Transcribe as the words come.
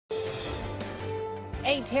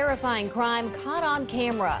A terrifying crime caught on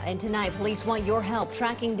camera, and tonight police want your help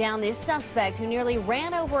tracking down this suspect who nearly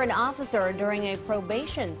ran over an officer during a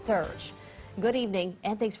probation search. Good evening,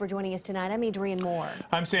 and thanks for joining us tonight. I'm Adrienne Moore.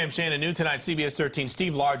 I'm Sam Shannon. New tonight, CBS 13.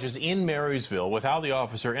 Steve Large is in Marysville with how the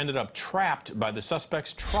officer ended up trapped by the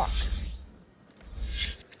suspect's truck.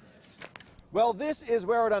 Well, this is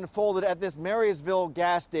where it unfolded at this Marysville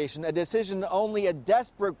gas station, a decision only a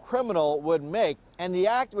desperate criminal would make, and the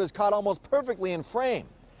act was caught almost perfectly in frame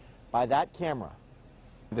by that camera.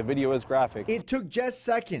 The video is graphic. It took just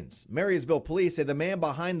seconds. Marysville Police say the man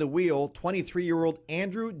behind the wheel, 23-year-old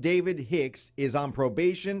Andrew David Hicks, is on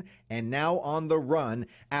probation and now on the run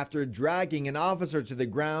after dragging an officer to the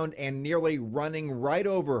ground and nearly running right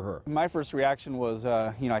over her. My first reaction was,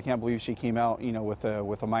 I can't believe she came out, with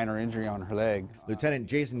a minor injury on her leg. Lieutenant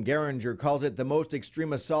Jason Geringer calls it the most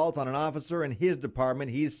extreme assault on an officer in his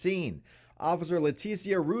department he's seen. Officer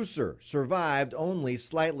Leticia Rooser survived, only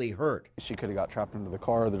slightly hurt. She could have got trapped into the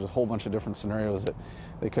car. There's a whole bunch of different scenarios that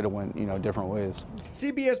they could have went, different ways.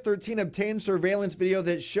 CBS 13 obtained surveillance video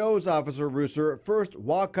that shows Officer Rooser first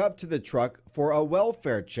walk up to the truck for a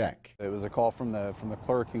welfare check. It was a call from the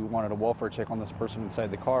clerk who wanted a welfare check on this person inside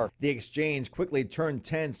the car. The exchange quickly turned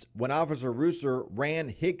tense when Officer Rooser ran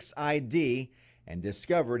Hicks' ID and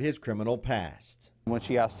discovered his criminal past. When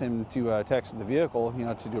she asked him to text the vehicle,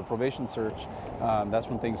 to do a probation search, that's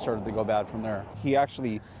when things started to go bad from there. He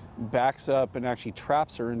actually backs up and actually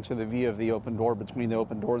traps her into the V of the open door, between the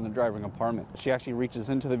open door and the driving compartment. She actually reaches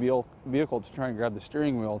into the vehicle to try and grab the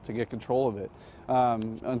steering wheel to get control of it.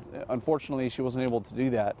 Unfortunately, she wasn't able to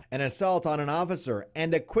do that. An assault on an officer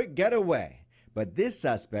and a quick getaway. But this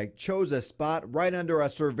suspect chose a spot right under a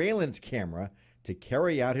surveillance camera to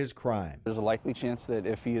carry out his crime. There's a likely chance that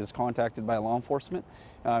if he is contacted by law enforcement,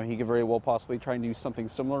 he could very well possibly try and do something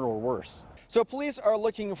similar or worse. So police are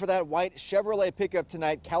looking for that white Chevrolet pickup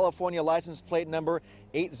tonight, California license plate number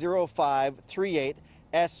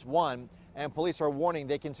 80538S1, and police are warning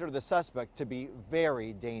they consider the suspect to be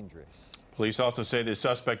very dangerous. Police also say the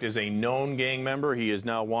suspect is a known gang member. He is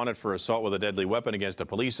now wanted for assault with a deadly weapon against a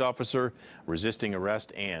police officer, resisting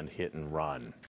arrest, and hit and run.